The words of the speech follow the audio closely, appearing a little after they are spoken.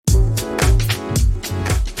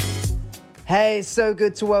Hey, it's so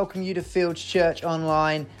good to welcome you to Fields Church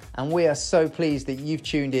Online, and we are so pleased that you've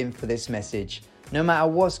tuned in for this message. No matter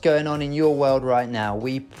what's going on in your world right now,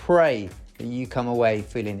 we pray that you come away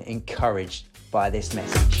feeling encouraged by this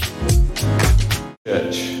message.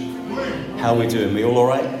 Church, how are we doing? We all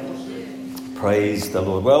right? Praise the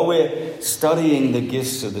Lord. Well, we're studying the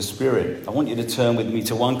gifts of the Spirit. I want you to turn with me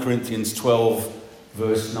to 1 Corinthians 12,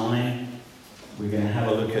 verse 9. We're going to have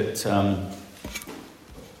a look at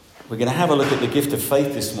the gift of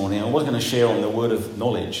faith this morning. I was going to share on the word of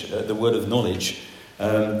knowledge,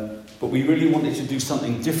 but we really wanted to do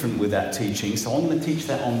something different with that teaching. So I'm going to teach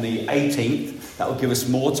that on the 18th. That will give us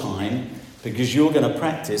more time because you're going to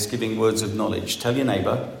practice giving words of knowledge. Tell your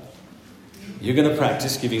neighbour, you're going to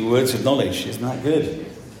practice giving words of knowledge. Isn't that good?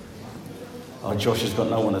 Oh, Josh has got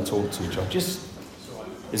no one to talk to. Josh,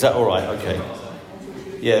 is that all right? Okay.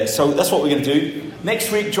 Yeah. So that's what we're going to do next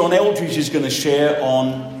week. John Eldridge is going to share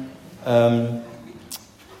on.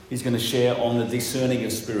 He's going to share on the discerning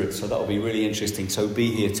of spirits, so that'll be really interesting. So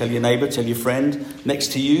be here. Tell your neighbour, tell your friend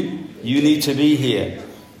next to you, you need to be here.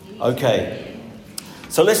 Okay.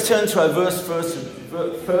 So let's turn to our first verse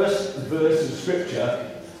of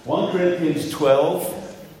Scripture, 1 Corinthians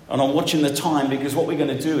 12. And I'm watching the time because what we're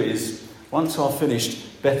going to do is, once I've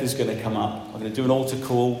finished, Beth is going to come up. I'm going to do an altar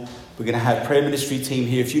call. We're going to have prayer ministry team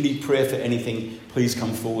here. If you need prayer for anything, please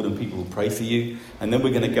come forward and people will pray for you. And then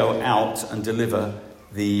we're going to go out and deliver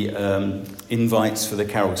the invites for the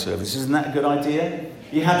carol service. Isn't that a good idea?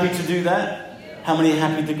 Are you happy to do that? How many are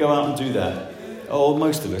happy to go out and do that? Oh,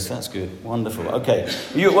 most of us. That's good. Wonderful. Okay.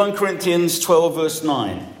 You at 1 Corinthians 12, verse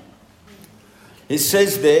 9. It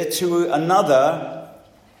says there, to another,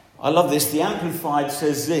 I love this, the Amplified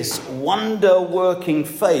says this, wonder-working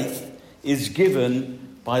faith is given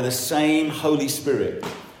by the same Holy Spirit.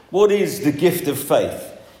 What is the gift of faith?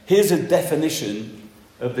 Here's a definition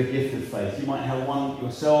of the gift of faith. You might have one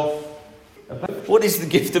yourself. What is the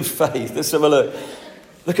gift of faith? Let's have a look.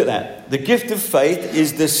 Look at that. The gift of faith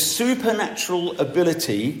is the supernatural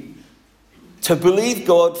ability to believe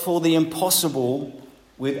God for the impossible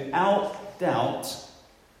without doubt,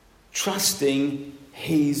 trusting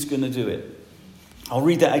He's going to do it. I'll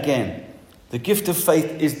read that again. The gift of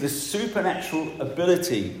faith is the supernatural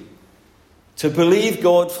ability to believe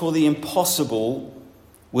God for the impossible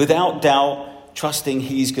without doubt, trusting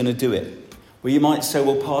He's going to do it. Well, you might say,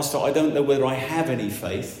 well, Pastor, I don't know whether I have any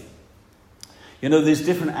faith. You know, there's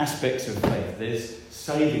different aspects of faith. There's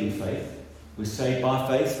saving faith. We're saved by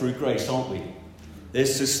faith through grace, aren't we?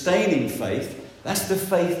 There's sustaining faith. That's the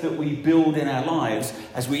faith that we build in our lives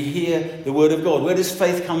as we hear the word of God. Where does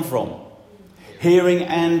faith come from? Hearing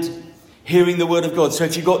the word of God. So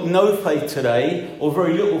if you've got no faith today, or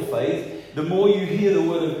very little faith, the more you hear the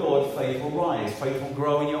word of God, faith will rise. Faith will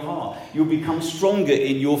grow in your heart. You'll become stronger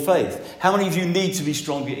in your faith. How many of you need to be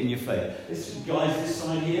stronger in your faith? Guys, this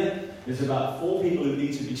side here, there's about 4 people who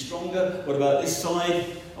need to be stronger. What about this side?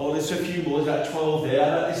 Oh, there's a few more. There's about 12 there.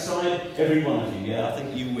 How about this side? Every one of you. Yeah, I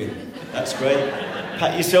think you win. That's great.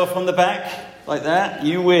 Pat yourself on the back like that.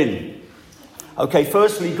 You win. Okay,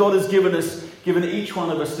 firstly, God has given each one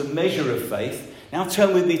of us a measure of faith. Now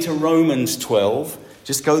turn with me to Romans 12.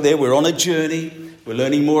 Just go there. We're on a journey. We're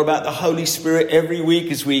learning more about the Holy Spirit every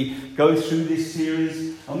week as we go through this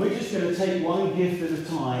series. And we're just going to take one gift at a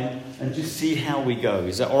time and just see how we go.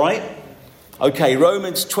 Is that all right? Okay,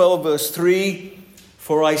 Romans 12 verse 3.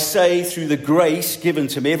 For I say through the grace given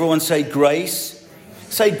to me. Everyone say grace.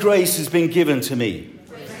 Say grace has been given to me.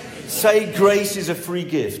 Say grace is a free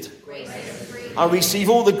gift. I receive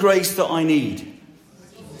all the grace that I need.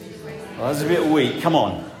 Well, that's a bit weak. Come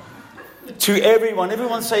on. To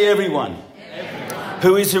everyone say everyone.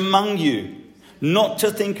 Who is among you, not to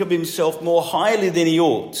think of himself more highly than he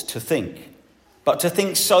ought to think, but to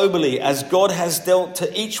think soberly as God has dealt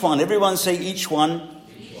to each one. Everyone say each one.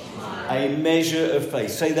 A measure of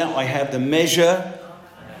faith. Say that. I have the measure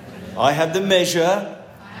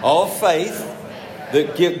of faith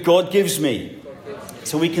that God gives me.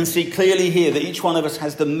 So we can see clearly here that each one of us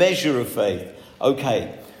has the measure of faith.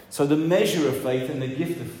 Okay, so the measure of faith and the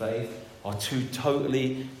gift of faith are two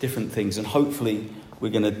totally different things. And hopefully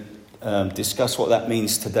we're going to discuss what that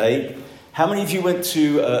means today. How many of you went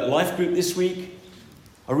to Life Group this week?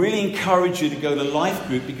 I really encourage you to go to Life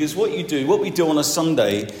Group because what we do on a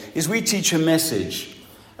Sunday is we teach a message.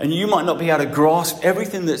 And you might not be able to grasp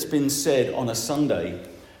everything that's been said on a Sunday.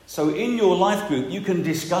 So in your life group, you can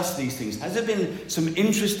discuss these things. Has there been some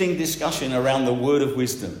interesting discussion around the word of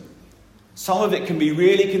wisdom? Some of it can be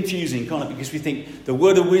really confusing, can't it? Because we think the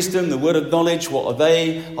word of wisdom, the word of knowledge, what are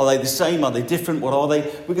they? Are they the same? Are they different? What are they?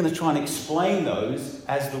 We're going to try and explain those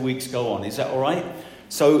as the weeks go on. Is that all right?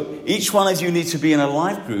 So each one of you need to be in a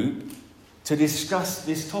life group to discuss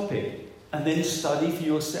this topic and then study for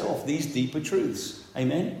yourself these deeper truths.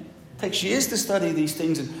 Amen? It takes years to study these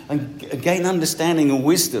things and gain understanding and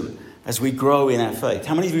wisdom as we grow in our faith.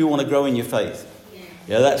 How many of you want to grow in your faith?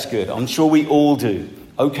 Yeah, that's good. I'm sure we all do.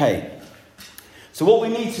 Okay. So what we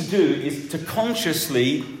need to do is to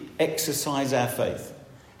consciously exercise our faith.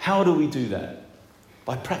 How do we do that?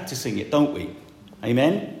 By practicing it, don't we?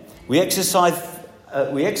 Amen? We exercise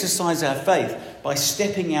our faith by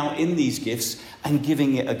stepping out in these gifts and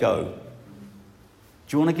giving it a go.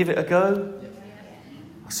 Do you want to give it a go?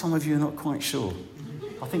 Some of you are not quite sure.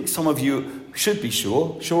 I think some of you should be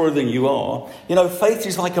surer than you are. You know, faith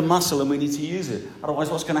is like a muscle and we need to use it. Otherwise,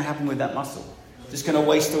 what's going to happen with that muscle? It's just going to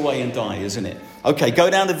waste away and die, isn't it? Okay, go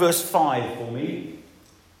down to verse 5 for me.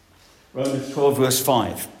 Romans 12, verse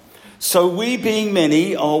 5. So we, being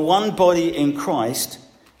many, are one body in Christ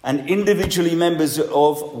and individually members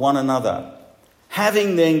of one another,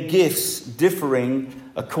 having then gifts differing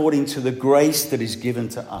according to the grace that is given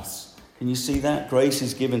to us. Can you see that? Grace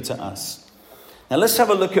is given to us. Now let's have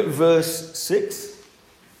a look at verse 6.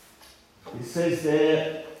 It says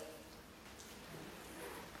there,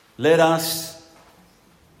 let us,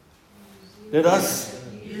 not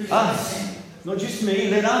just me,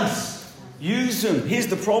 let us use them. Here's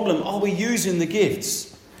the problem. Are we using the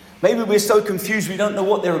gifts? Maybe we're so confused we don't know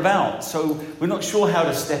what they're about, so we're not sure how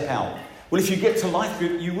to step out. Well, if you get to life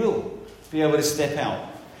group, you will be able to step out.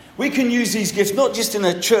 We can use these gifts not just in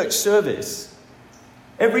a church service.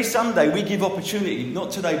 Every Sunday we give opportunity,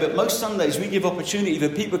 not today, but most Sundays we give opportunity for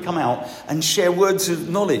people to come out and share words of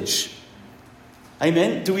knowledge.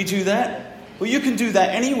 Amen? Do we do that? Well, you can do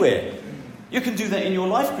that anywhere. You can do that in your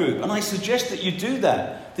life group. And I suggest that you do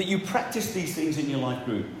that you practice these things in your life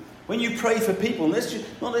group. When you pray for people, let's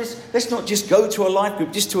not just go to a life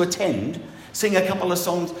group just to attend, sing a couple of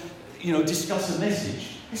songs, discuss a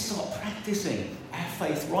message. Let's start practicing our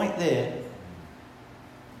faith right there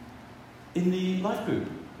in the life group.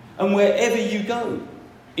 And wherever you go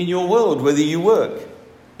in your world, whether you work,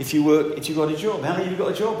 if you've got a job, how many of you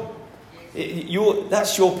got a job?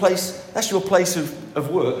 That's your place of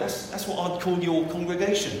work. That's what I'd call your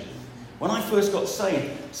congregation. When I first got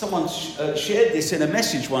saved, someone shared this in a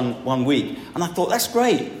message one week, and I thought, that's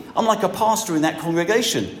great. I'm like a pastor in that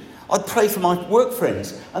congregation. I'd pray for my work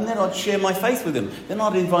friends, and then I'd share my faith with them. Then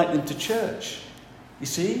I'd invite them to church. You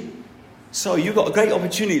see? So you've got a great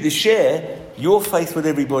opportunity to share your faith with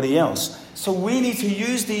everybody else. So we need to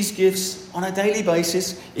use these gifts on a daily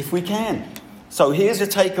basis if we can. So here's a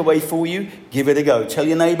takeaway for you. Give it a go. Tell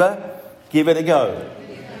your neighbour, give it a go.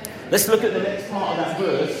 Let's look at the next part of that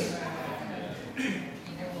verse.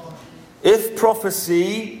 If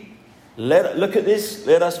prophecy, look at this,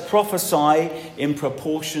 let us prophesy in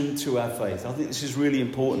proportion to our faith. I think this is really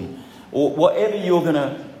important. Or however you're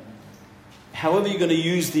going to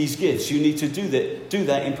use these gifts, you need to do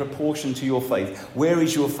that in proportion to your faith. Where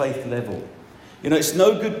is your faith level? It's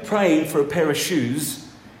no good praying for a pair of shoes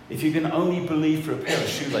if you can only believe for a pair of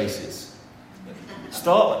shoelaces.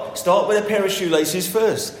 Start with a pair of shoelaces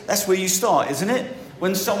first. That's where you start, isn't it?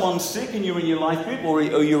 When someone's sick and you're in your life group or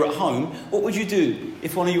you're at home, what would you do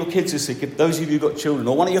if one of your kids are sick, if those of you who've got children,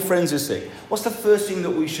 or one of your friends are sick? What's the first thing that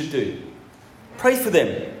we should do? Pray for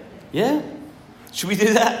them. Yeah? Should we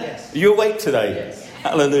do that? Yes. Are you awake today? Yes.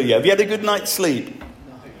 Hallelujah. Have you had a good night's sleep?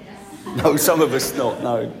 No, some of us not.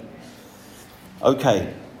 No.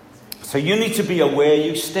 Okay. So you need to be aware.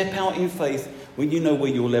 You step out in faith when you know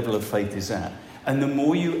where your level of faith is at. And the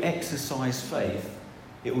more you exercise faith,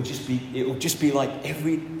 it will just be like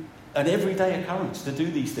an everyday occurrence to do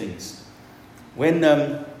these things. When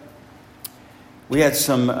we had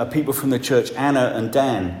some people from the church, Anna and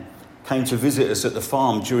Dan, came to visit us at the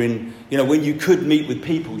farm during, when you could meet with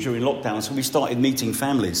people during lockdown. So we started meeting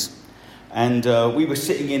families. And we were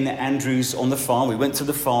sitting in Andrews on the farm. We went to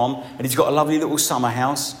the farm, and he's got a lovely little summer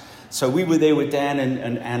house. So we were there with Dan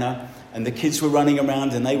and Anna, and the kids were running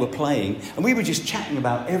around and they were playing. And we were just chatting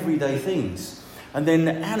about everyday things. And then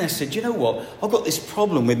Anna said, you know what? I've got this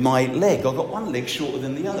problem with my leg. I've got one leg shorter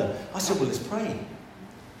than the other. I said, well, let's pray.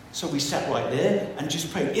 So we sat right there and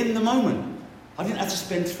just prayed in the moment. I didn't have to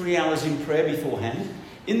spend 3 hours in prayer beforehand.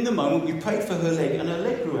 In the moment, we prayed for her leg, and her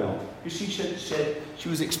leg grew out. Because she said she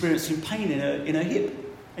was experiencing pain in her hip,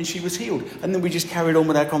 and she was healed. And then we just carried on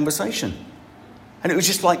with our conversation. And it was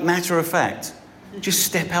just like matter of fact. Just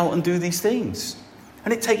step out and do these things.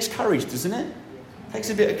 And it takes courage, doesn't it? It takes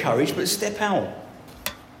a bit of courage, but step out.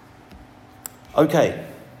 Okay.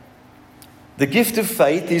 The gift of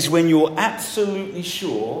faith is when you're absolutely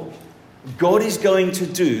sure God is going to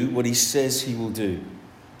do what he says he will do.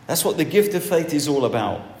 That's what the gift of faith is all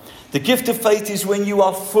about. The gift of faith is when you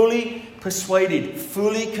are fully persuaded,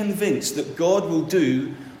 fully convinced that God will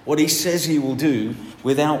do what he says he will do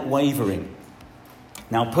without wavering.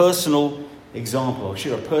 Now, personal example. I'll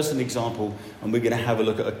share a personal example, and we're going to have a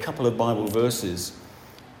look at a couple of Bible verses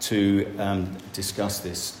to discuss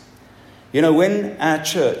this. You know, when our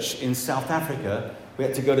church in South Africa, we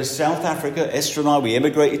had to go to South Africa. Esther and I, we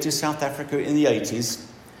emigrated to South Africa in the 80s.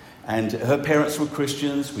 And her parents were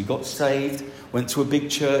Christians. We got saved, went to a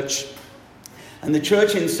big church. And the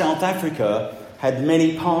church in South Africa had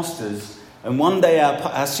many pastors. And one day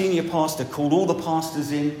our senior pastor called all the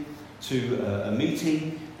pastors in to a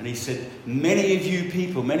meeting. And he said, many of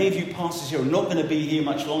you pastors here are not going to be here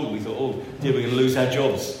much longer. We thought, oh dear, we're going to lose our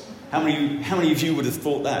jobs. How many of you would have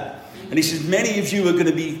thought that? And he said, many of you are going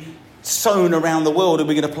to be sown around the world, and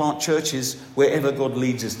we're going to plant churches wherever God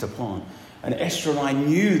leads us to plant. And Esther and I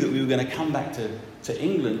knew that we were going to come back to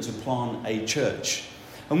England to plant a church.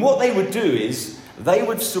 And what they would do is they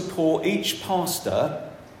would support each pastor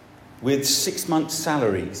with 6 months'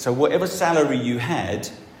 salary. So whatever salary you had,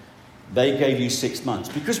 they gave you 6 months.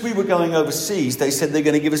 Because we were going overseas, they said they're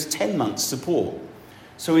going to give us 10 months' support.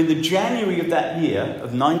 So in the January of that year,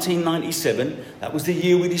 of 1997, that was the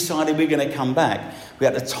year we decided we were going to come back. We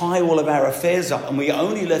had to tie all of our affairs up, and we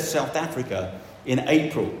only left South Africa in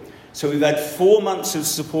April. So we've had 4 months of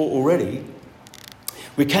support already.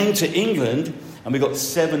 We came to England, and we got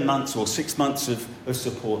 7 months or 6 months of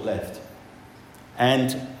support left.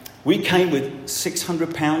 And we came with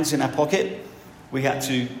 £600 in our pocket. We had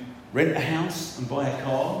to rent a house and buy a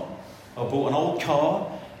car. I bought an old car.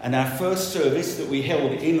 And our first service that we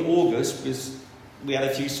held in August was, we had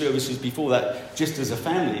a few services before that just as a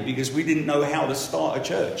family, because we didn't know how to start a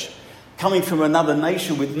church. Coming from another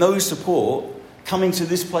nation with no support, coming to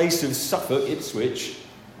this place of Suffolk, Ipswich,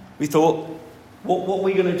 we thought, what are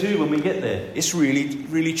we going to do when we get there? It's really,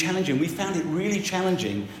 really challenging. We found it really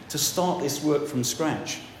challenging to start this work from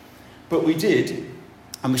scratch. But we did.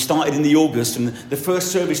 And we started in the August, and the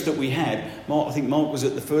first service that we had, I think Mark was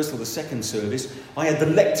at the first or the second service, I had the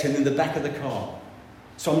lectern in the back of the car.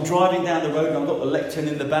 So I'm driving down the road, and I've got the lectern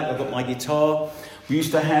in the back, I've got my guitar. We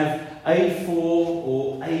used to have A4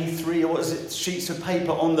 or A3, or what is it, sheets of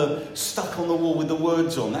paper stuck on the wall with the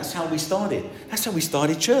words on. That's how we started. That's how we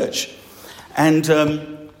started church.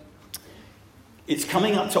 And it's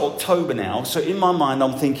coming up to October now, so in my mind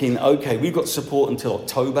I'm thinking, okay, we've got support until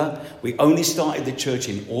October. We only started the church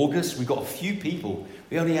in August. We got a few people.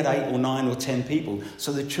 We only had 8 or 9 or 10 people,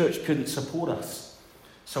 so the church couldn't support us.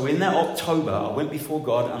 So in that October, I went before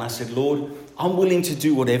God and I said, Lord, I'm willing to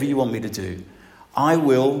do whatever you want me to do. I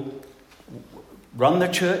will run the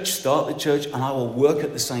church, start the church, and I will work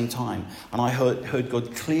at the same time. And I heard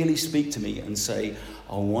God clearly speak to me and say,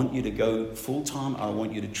 I want you to go full-time. I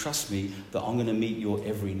want you to trust me that I'm going to meet your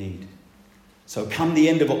every need. So come the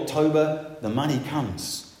end of October, the money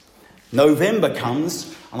comes. November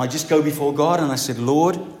comes, and I just go before God and I said,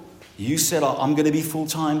 Lord, you said I'm going to be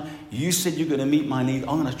full-time. You said you're going to meet my need.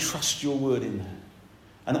 I'm going to trust your word in that.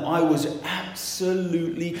 And I was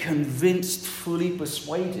absolutely convinced, fully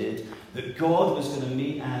persuaded that God was going to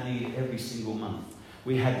meet our need every single month.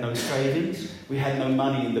 We had no savings. We had no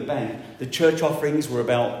money in the bank. The church offerings were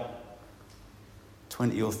about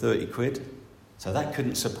 20 or 30 quid. So that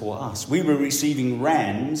couldn't support us. We were receiving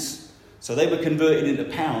rands, so they were converted into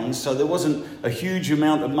pounds. So there wasn't a huge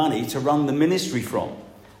amount of money to run the ministry from.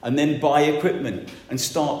 And then buy equipment and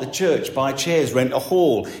start the church, buy chairs, rent a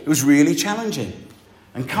hall. It was really challenging.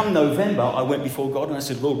 And come November, I went before God and I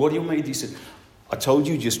said, Lord, what do you want me to do? He said, I told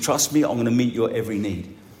you, just trust me. I'm going to meet your every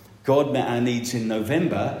need. God met our needs in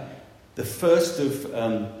November. The 1st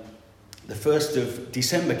of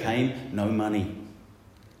December came, no money.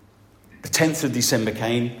 The 10th of December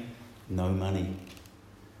came, no money.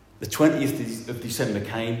 The 20th of December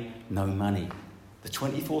came, no money. The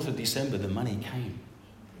 24th of December, the money came.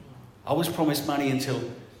 I was promised money until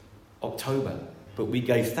October, but we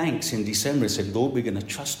gave thanks in December and said, Lord, we're going to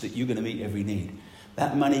trust that you're going to meet every need.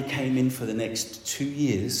 That money came in for the next 2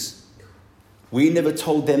 years. We never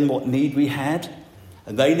told them what need we had,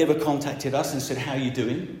 and they never contacted us and said, how are you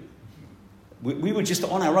doing? We were just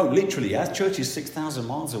on our own, literally. Our church is 6,000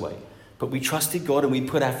 miles away. But we trusted God and we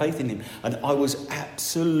put our faith in him. And I was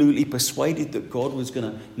absolutely persuaded that God was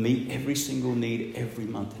going to meet every single need every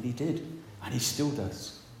month. And he did. And he still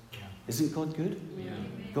does. Yeah. Isn't God good? Yeah.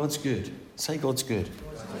 God's good. Say God's good.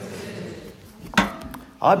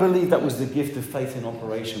 I believe that was the gift of faith in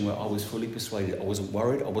operation, where I was fully persuaded. I wasn't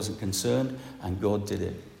worried. I wasn't concerned. And God did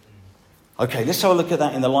it. Okay, let's have a look at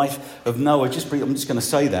that in the life of Noah. I'm just going to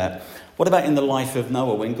say that. What about in the life of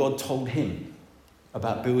Noah when God told him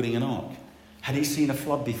about building an ark? Had he seen a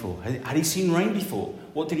flood before? Had he seen rain before?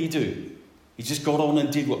 What did he do? He just got on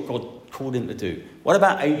and did what God called him to do. What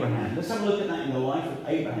about Abraham? Let's have a look at that in the life of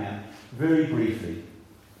Abraham very briefly.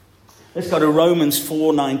 Let's go to Romans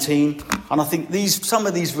 4:19. And I think some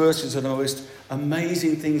of these verses are the most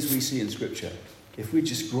amazing things we see in Scripture. If we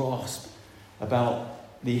just grasp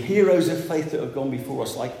about the heroes of faith that have gone before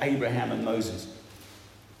us, like Abraham and Moses.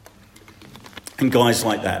 And guys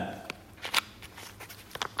like that.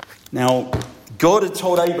 Now, God had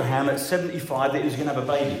told Abraham at 75 that he was going to have a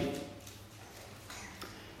baby.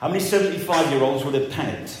 How many 75-year-olds would have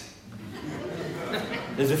panicked?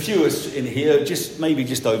 There's a few in here, maybe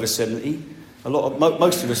just over 70.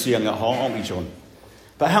 Most of us are young at heart, aren't we, John?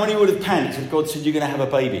 But how many would have panicked if God said, you're going to have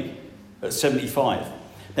a baby at 75?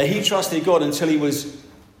 Now, he trusted God until he was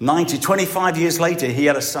 90. 25 years later, he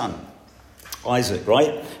had a son, Isaac, right?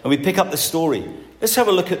 And we pick up the story. Let's have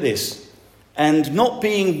a look at this. And not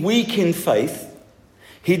being weak in faith,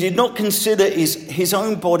 he did not consider his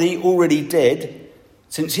own body already dead,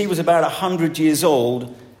 since he was about 100 years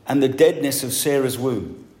old, and the deadness of Sarah's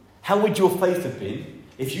womb. How would your faith have been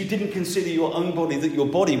if you didn't consider your own body, that your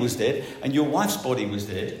body was dead and your wife's body was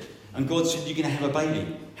dead, and God said you're going to have a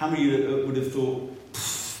baby? How many of you would have thought,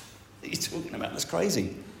 what are you talking about? That's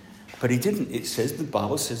crazy. But he didn't. The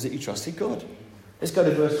Bible says that he trusted God. Let's go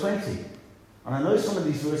to verse 20. And I know some of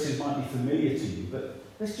these verses might be familiar to you, but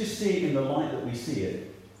let's just see it in the light that we see it.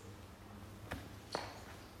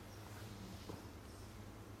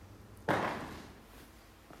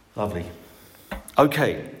 Lovely.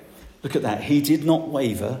 Okay, look at that. He did not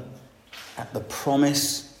waver at the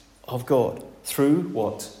promise of God. Through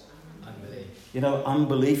what? Unbelief. You know,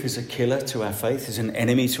 unbelief is a killer to our faith, is an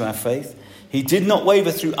enemy to our faith. He did not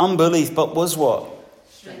waver through unbelief, but was what?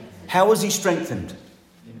 Strengthened. How was he strengthened?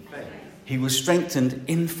 In faith. He was strengthened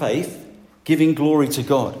in faith, giving glory to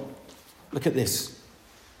God. Look at this.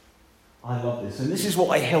 I love this. And this is what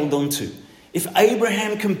I held on to. If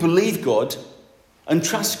Abraham can believe God and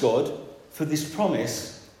trust God for this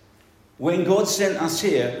promise, when God sent us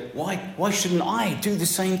here, why shouldn't I do the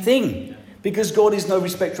same thing? Because God is no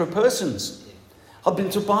respecter of persons. I've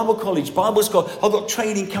been to Bible college, Bible school. I've got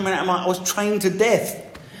training coming out of I was trained to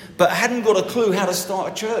death. But I hadn't got a clue how to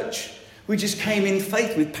start a church. We just came in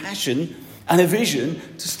faith with passion and a vision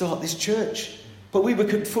to start this church. But we were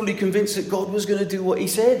fully convinced that God was going to do what he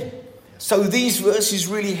said. So these verses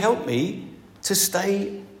really helped me to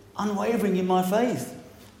stay unwavering in my faith.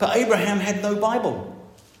 But Abraham had no Bible.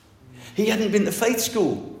 He hadn't been to faith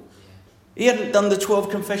school. He hadn't done the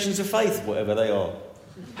 12 confessions of faith, whatever they are.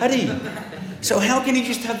 Had he? So how can he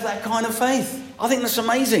just have that kind of faith? I think that's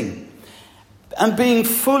amazing. And being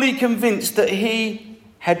fully convinced that he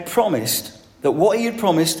had promised, that what he had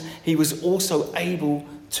promised, he was also able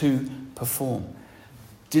to perform.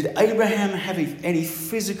 Did Abraham have any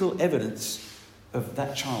physical evidence of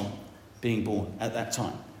that child being born at that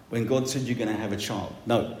time? When God said you're going to have a child?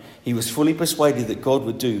 No. He was fully persuaded that God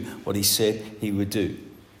would do what he said he would do.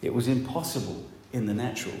 It was impossible in the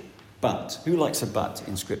natural. But, who likes a but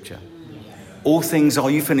in Scripture? All things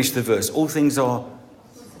are, you finish the verse, all things are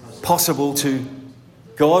possible to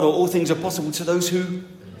God, or all things are possible to those who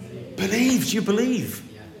believe. Do you believe?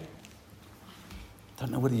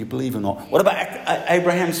 Don't know whether you believe or not. What about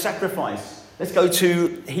Abraham's sacrifice? Let's go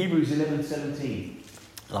to Hebrews 11:17.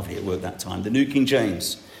 Lovely, it worked that time. The New King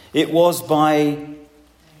James. It was by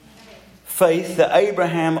faith that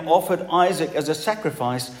Abraham offered Isaac as a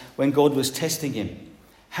sacrifice when God was testing him.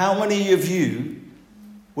 How many of you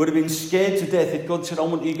would have been scared to death if God said, I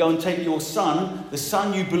want you to go and take your son, the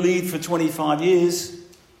son you believed for 25 years.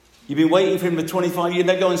 You've been waiting for him for 25 years,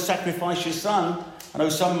 now go and sacrifice your son. I know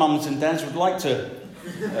some mums and dads would like to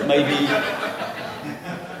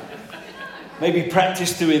maybe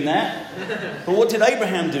practice doing that. But what did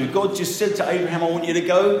Abraham do? God just said to Abraham, I want you to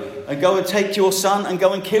go and take your son and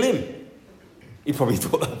go and kill him. He probably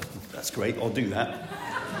thought, that's great, I'll do that.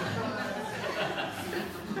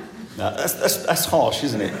 No, that's harsh,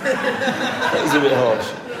 isn't it? That is a bit harsh.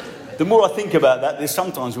 The more I think about that, there's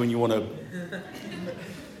sometimes when you want to...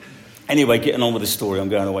 Anyway, getting on with the story, I'm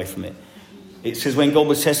going away from it. It says when God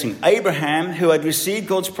was testing, Abraham, who had received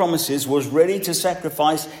God's promises, was ready to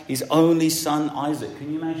sacrifice his only son Isaac.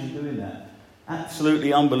 Can you imagine doing that?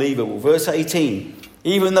 Absolutely unbelievable. Verse 18,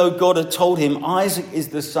 even though God had told him, Isaac is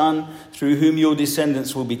the son through whom your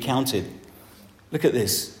descendants will be counted. Look at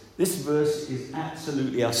this. This verse is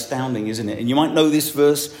absolutely astounding, isn't it? And you might know this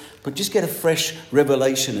verse, but just get a fresh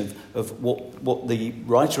revelation of what the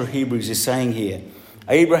writer of Hebrews is saying here.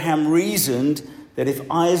 Abraham reasoned that if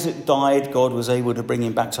Isaac died, God was able to bring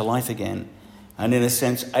him back to life again. And in a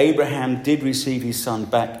sense, Abraham did receive his son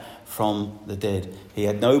back from the dead. He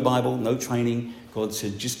had no Bible, no training. God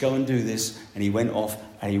said, just go and do this. And he went off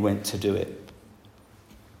and he went to do it.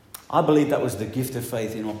 I believe that was the gift of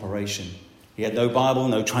faith in operation. He had no Bible,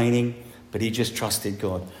 no training, but he just trusted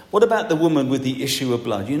God. What about the woman with the issue of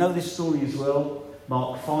blood? You know this story as well?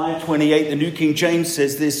 Mark 5:28, the New King James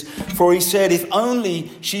says this, for she said, if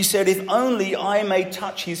only I may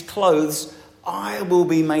touch his clothes, I will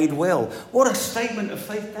be made well. What a statement of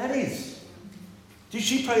faith that is. Did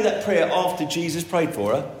she pray that prayer after Jesus prayed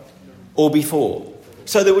for her or before?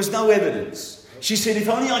 So there was no evidence. She said, if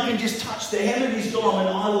only I can just touch the hem of his garment,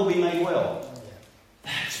 I will be made well.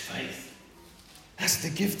 That's faith. That's the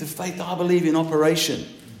gift of faith I believe in operation.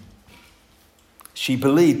 She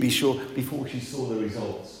believed before she saw the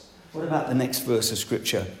results. What about the next verse of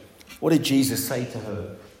Scripture? What did Jesus say to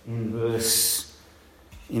her in verse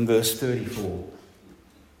 34?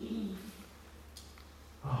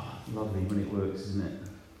 Oh, lovely when it works, isn't it?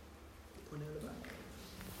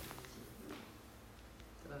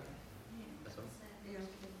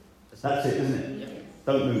 That's it, isn't it?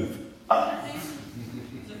 Don't move. Ah.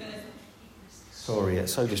 Sorry,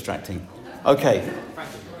 it's so distracting. Okay.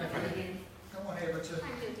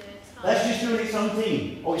 That's just doing its own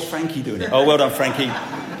thing. Oh, it's Frankie doing it. Oh, well done, Frankie.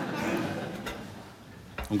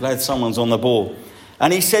 I'm glad someone's on the ball.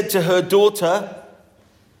 And he said to her, daughter,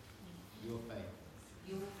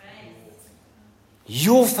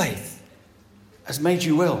 your faith has made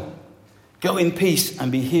you well. Go in peace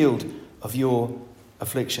and be healed of your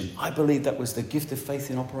affliction. I believe that was the gift of faith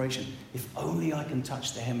in operation. If only I can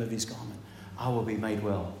touch the hem of his garment, I will be made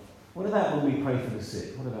well. What about when we pray for the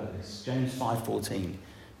sick? What about this? James 5:14,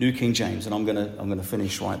 New King James, and I'm going to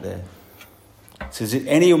finish right there. It says, "Is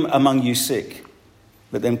any among you sick?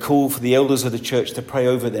 Let them call for the elders of the church to pray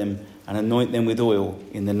over them and anoint them with oil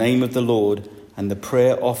in the name of the Lord, and the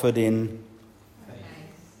prayer offered in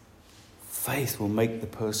faith will make the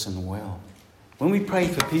person well." When we pray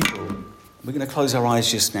for people, we're going to close our eyes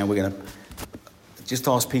just now. We're going to just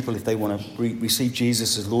ask people if they want to receive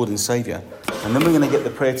Jesus as Lord and Saviour. And then we're going to get the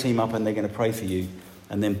prayer team up and they're going to pray for you.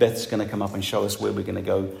 And then Beth's going to come up and show us where we're going to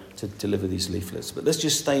go to deliver these leaflets. But let's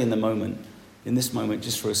just stay in this moment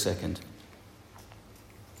just for a second.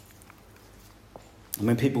 And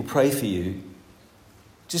when people pray for you,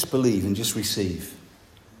 just believe and just receive.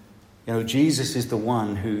 You know, Jesus is the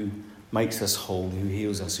one who makes us whole, who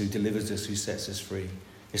heals us, who delivers us, who sets us free.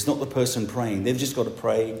 It's not the person praying. They've just got to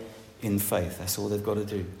pray in faith. That's all they've got to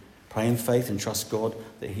do. Pray in faith and trust God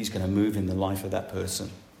that he's going to move in the life of that person.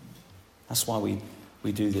 That's why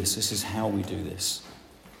we do this. This is how we do this.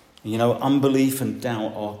 You know, unbelief and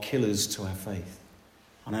doubt are killers to our faith.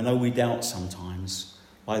 And I know we doubt sometimes,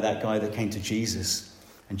 like that guy that came to Jesus.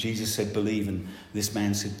 And Jesus said, believe. And this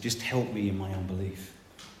man said, just help me in my unbelief.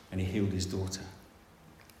 And he healed his daughter.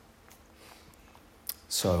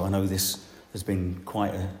 So I know this has been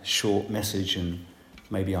quite a short message, and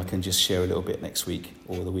maybe I can just share a little bit next week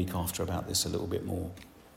or the week after about this a little bit more.